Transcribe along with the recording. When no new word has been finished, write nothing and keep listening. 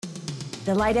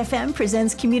The Light FM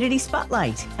presents Community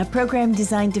Spotlight, a program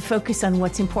designed to focus on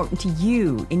what's important to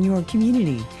you in your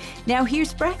community. Now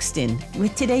here's Braxton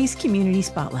with today's Community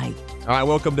Spotlight. All right,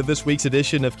 welcome to this week's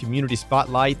edition of Community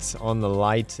Spotlight on the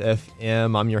Light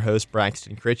FM. I'm your host,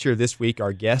 Braxton Critcher. This week,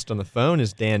 our guest on the phone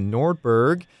is Dan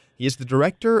Nordberg. He is the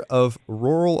Director of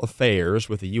Rural Affairs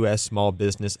with the U.S. Small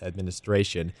Business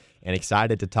Administration, and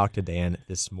excited to talk to Dan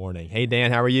this morning. Hey,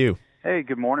 Dan, how are you? Hey,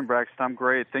 good morning, Braxton. I'm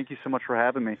great. Thank you so much for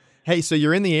having me. Hey, so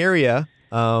you're in the area.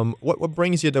 What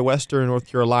brings you to Western North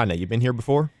Carolina? You been here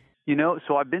before? You know,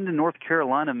 so I've been to North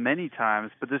Carolina many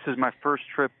times, but this is my first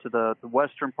trip to the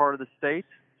western part of the state.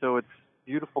 So it's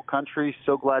beautiful country.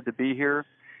 So glad to be here.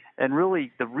 And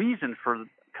really, the reason for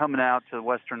coming out to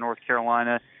Western North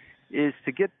Carolina is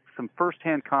to get some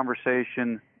firsthand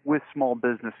conversation with small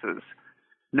businesses.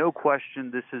 No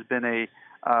question, this has been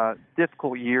a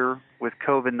difficult year with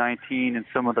COVID-19 and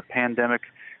some of the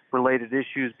pandemic-related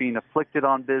issues being afflicted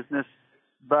on business,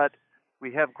 but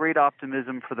we have great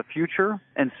optimism for the future.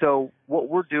 And so what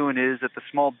we're doing is at the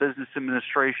Small Business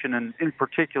Administration, and in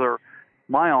particular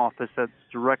my office as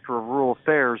Director of Rural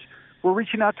Affairs, we're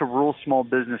reaching out to rural small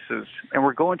businesses, and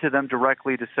we're going to them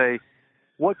directly to say,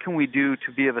 what can we do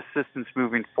to be of assistance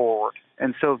moving forward?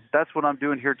 And so that's what I'm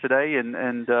doing here today,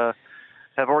 and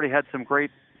have already had some great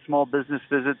small business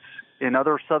visits in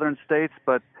other southern states,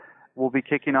 but we'll be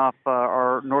kicking off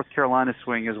our North Carolina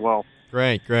swing as well.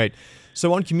 Great.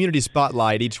 So on Community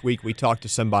Spotlight, each week we talk to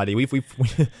somebody.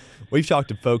 We've talked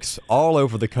to folks all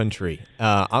over the country.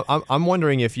 I'm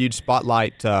wondering if you'd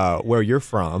spotlight where you're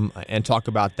from and talk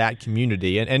about that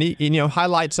community, and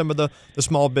highlight some of the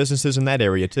small businesses in that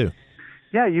area too.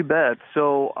 Yeah, you bet.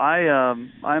 So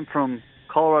I'm from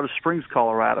Colorado Springs,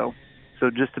 Colorado. So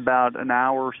just about an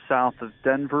hour south of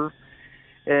Denver,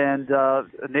 and a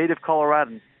native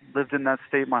Coloradan. Lived in that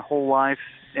state my whole life,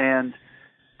 and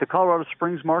the Colorado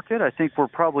Springs market, I think we're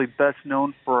probably best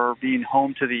known for being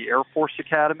home to the Air Force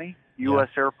Academy, U.S.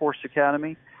 Air Force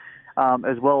Academy,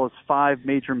 as well as 5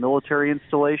 major military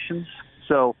installations.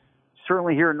 So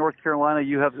certainly here in North Carolina,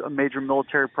 you have a major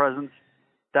military presence.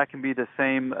 That can be the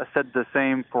same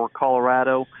for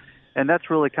Colorado. And that's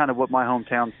really kind of what my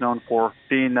hometown's known for,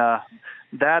 being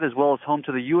that as well as home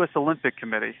to the U.S. Olympic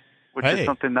Committee, which is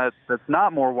something that's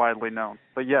not more widely known.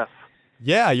 But yes.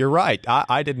 Yeah, you're right.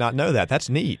 I did not know that. That's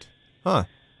neat. Huh.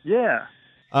 Yeah.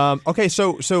 Okay,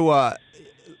 so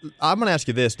I'm going to ask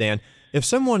you this, Dan. If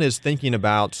someone is thinking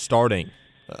about starting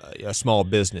a small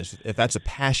business, if that's a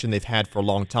passion they've had for a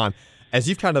long time, as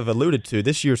you've kind of alluded to,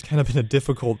 this year's kind of been a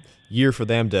difficult year for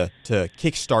them to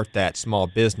kickstart that small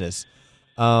business.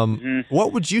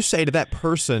 What would you say to that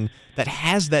person that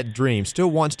has that dream, still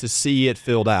wants to see it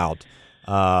filled out,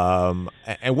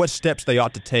 and what steps they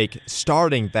ought to take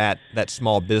starting that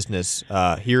small business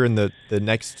here in the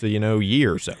next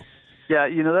year or so? Yeah,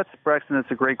 Braxton,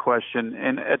 that's a great question.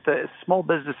 And at the Small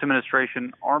Business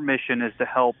Administration, our mission is to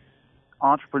help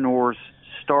entrepreneurs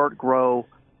start, grow,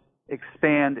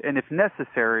 expand, and if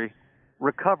necessary,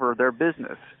 recover their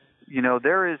business.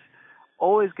 There is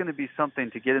always going to be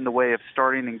something to get in the way of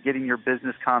starting and getting your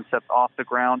business concept off the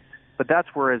ground. But that's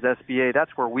where, as SBA, that's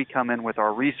where we come in with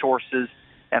our resources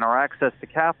and our access to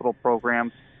capital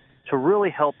programs to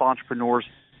really help entrepreneurs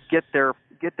get their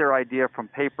idea from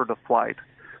paper to flight.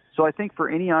 So I think for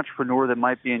any entrepreneur that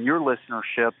might be in your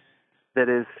listenership that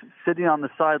is sitting on the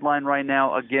sideline right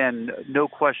now, again, no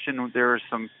question there is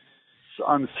some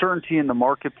uncertainty in the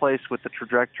marketplace with the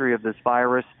trajectory of this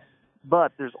virus,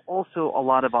 but there's also a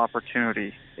lot of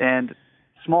opportunity. And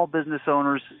small business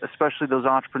owners, especially those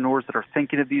entrepreneurs that are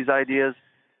thinking of these ideas,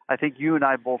 I think you and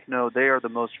I both know they are the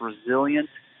most resilient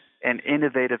and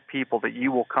innovative people that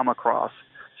you will come across.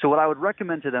 So what I would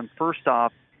recommend to them first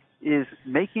off is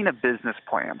making a business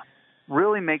plan.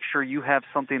 Really make sure you have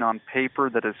something on paper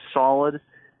that is solid,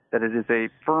 that it is a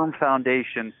firm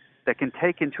foundation that can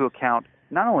take into account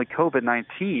not only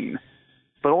COVID-19,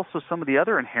 but also some of the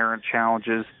other inherent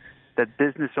challenges that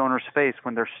business owners face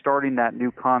when they're starting that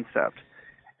new concept.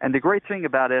 And the great thing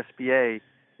about SBA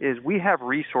is we have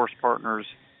resource partners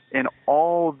in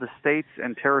all of the states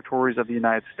and territories of the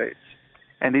United States.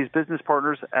 And these business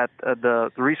partners at the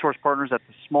resource partners at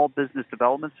the Small Business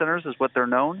Development Centers is what they're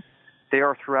known. They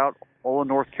are throughout all of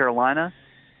North Carolina.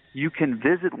 You can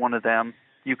visit one of them.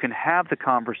 You can have the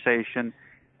conversation.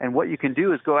 And what you can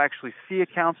do is go actually see a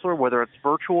counselor, whether it's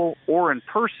virtual or in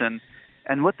person.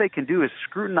 And what they can do is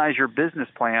scrutinize your business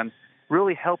plan,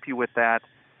 really help you with that,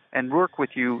 and work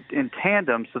with you in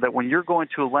tandem so that when you're going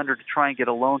to a lender to try and get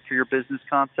a loan for your business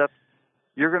concept,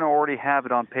 you're going to already have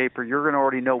it on paper. You're going to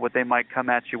already know what they might come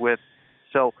at you with.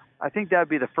 So I think that would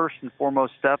be the first and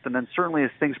foremost step. And then certainly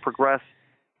as things progress,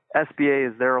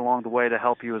 SBA is there along the way to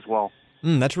help you as well.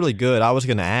 That's really good. I was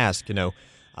going to ask,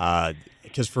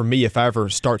 because for me, if I ever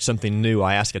start something new,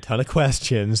 I ask a ton of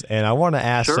questions, and I want to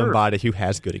ask somebody who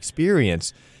has good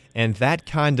experience. And that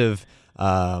kind of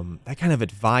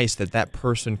advice that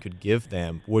person could give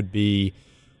them would be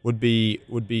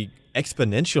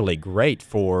exponentially great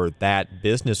for that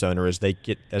business owner as they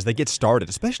get started,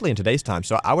 especially in today's time.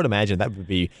 So I would imagine that would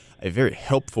be a very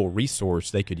helpful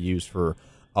resource they could use for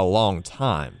a long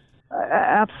time.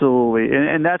 Absolutely,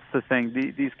 and that's the thing.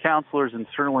 These counselors, and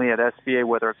certainly at SBA,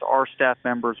 whether it's our staff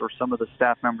members or some of the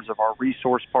staff members of our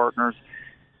resource partners,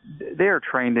 they are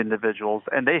trained individuals,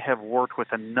 and they have worked with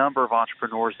a number of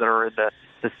entrepreneurs that are in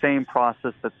the same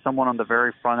process that someone on the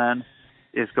very front end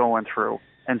is going through.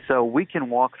 And so we can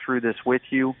walk through this with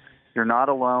you. You're not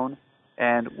alone,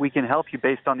 and we can help you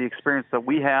based on the experience that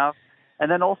we have. And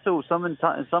then also, in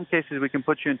some cases, we can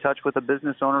put you in touch with a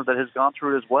business owner that has gone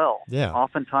through it as well. Yeah.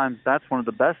 Oftentimes, that's one of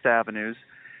the best avenues,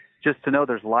 just to know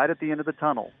there's light at the end of the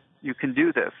tunnel. You can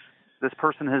do this. This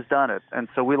person has done it. And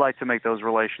so we like to make those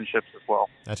relationships as well.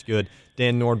 That's good.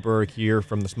 Dan Nordberg here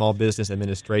from the Small Business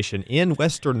Administration in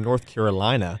Western North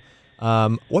Carolina.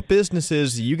 What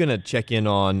businesses are you going to check in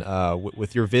on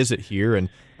with your visit here, and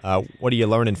what are you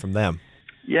learning from them?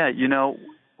 Yeah,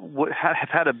 have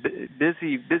had a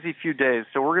busy few days.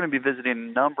 So we're going to be visiting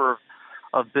a number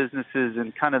of businesses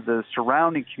in kind of the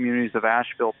surrounding communities of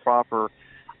Asheville proper.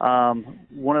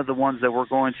 One of the ones that we're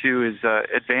going to is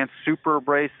Advanced Super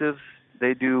Abrasives.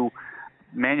 They do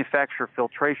manufacture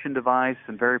filtration device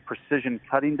and very precision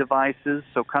cutting devices.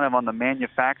 So kind of on the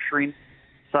manufacturing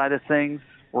side of things.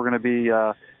 We're going to be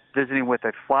visiting with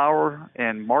a flower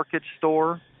and market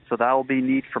store. So that will be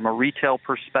neat from a retail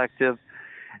perspective.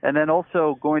 And then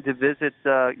also going to visit,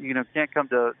 can't come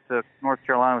to North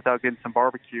Carolina without getting some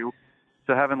barbecue.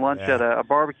 So having lunch at a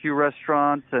barbecue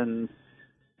restaurant and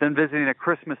then visiting a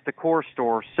Christmas decor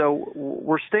store. So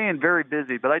we're staying very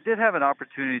busy. But I did have an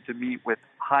opportunity to meet with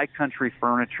High Country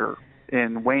Furniture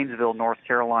in Waynesville, North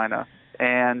Carolina.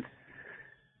 And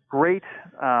great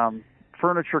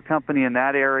furniture company in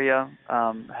that area,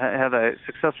 have a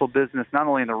successful business not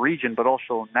only in the region but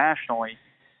also nationally.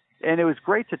 And it was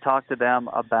great to talk to them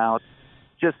about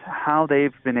just how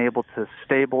they've been able to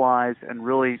stabilize and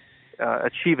really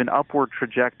achieve an upward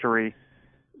trajectory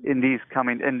in these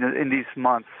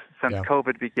months since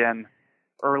COVID began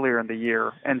earlier in the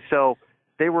year. And so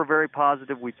they were very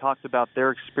positive. We talked about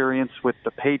their experience with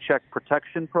the Paycheck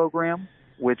Protection Program,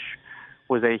 which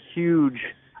was a huge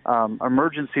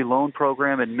emergency loan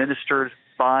program administered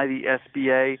by the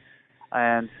SBA.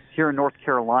 And here in North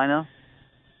Carolina,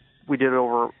 we did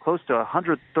over close to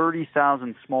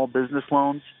 130,000 small business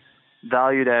loans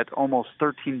valued at almost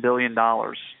 $13 billion.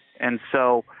 And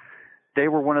so they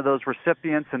were one of those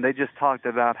recipients, and they just talked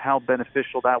about how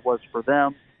beneficial that was for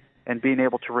them and being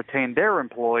able to retain their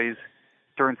employees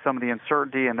during some of the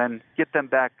uncertainty and then get them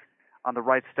back on the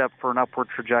right step for an upward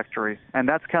trajectory. And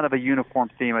that's kind of a uniform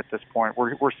theme at this point.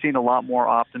 We're seeing a lot more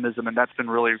optimism, and that's been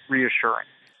really reassuring.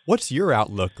 What's your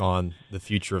outlook on the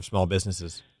future of small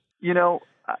businesses?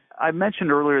 I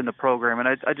mentioned earlier in the program, and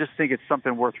I just think it's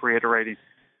something worth reiterating,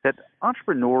 that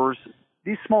entrepreneurs,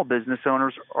 these small business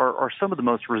owners, are some of the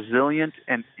most resilient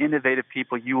and innovative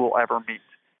people you will ever meet.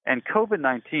 And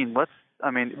COVID-19,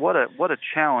 what a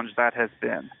challenge that has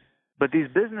been. But these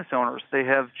business owners, they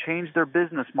have changed their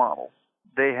business models.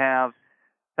 They have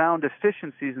found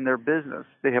efficiencies in their business.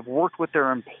 They have worked with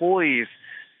their employees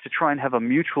to try and have a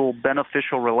mutual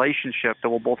beneficial relationship that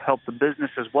will both help the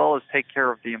business as well as take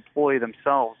care of the employee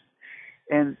themselves.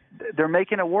 And they're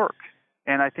making it work.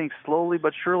 And I think slowly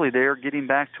but surely they are getting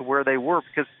back to where they were,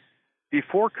 because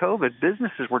before COVID,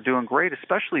 businesses were doing great,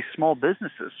 especially small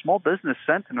businesses. Small business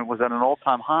sentiment was at an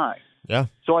all-time high. Yeah.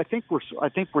 So I think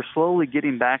we're slowly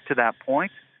getting back to that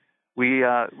point. We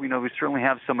certainly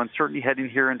have some uncertainty heading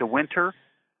here into winter,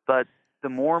 but the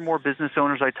more and more business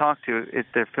owners I talk to,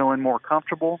 they're feeling more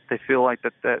comfortable. They feel like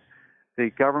that the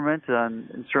government,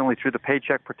 and certainly through the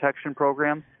Paycheck Protection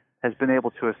Program, has been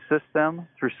able to assist them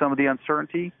through some of the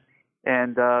uncertainty,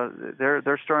 and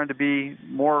they're starting to be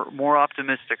more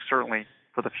optimistic, certainly,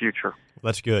 for the future.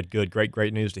 That's good.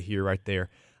 Great news to hear right there.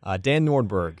 Dan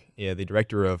Nordberg, the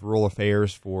Director of Rural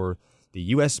Affairs for the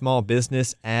U.S. Small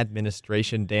Business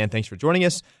Administration. Dan, thanks for joining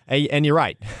us. Hey, and you're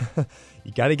right.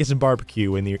 You got to get some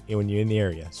barbecue when you're in the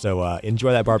area. So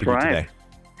enjoy that barbecue today.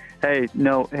 Hey,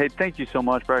 thank you so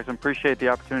much, Braxton. Appreciate the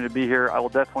opportunity to be here. I will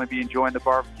definitely be enjoying the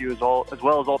barbecue as well as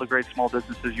all the great small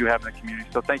businesses you have in the community.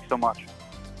 So thanks so much.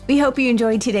 We hope you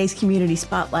enjoyed today's Community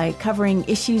Spotlight, covering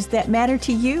issues that matter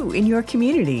to you in your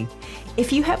community.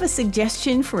 If you have a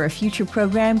suggestion for a future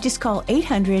program, just call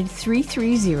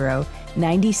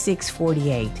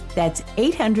 800-330-9648. That's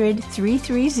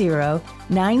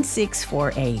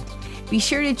 800-330-9648. Be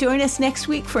sure to join us next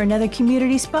week for another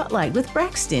Community Spotlight with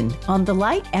Braxton on The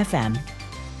Light FM.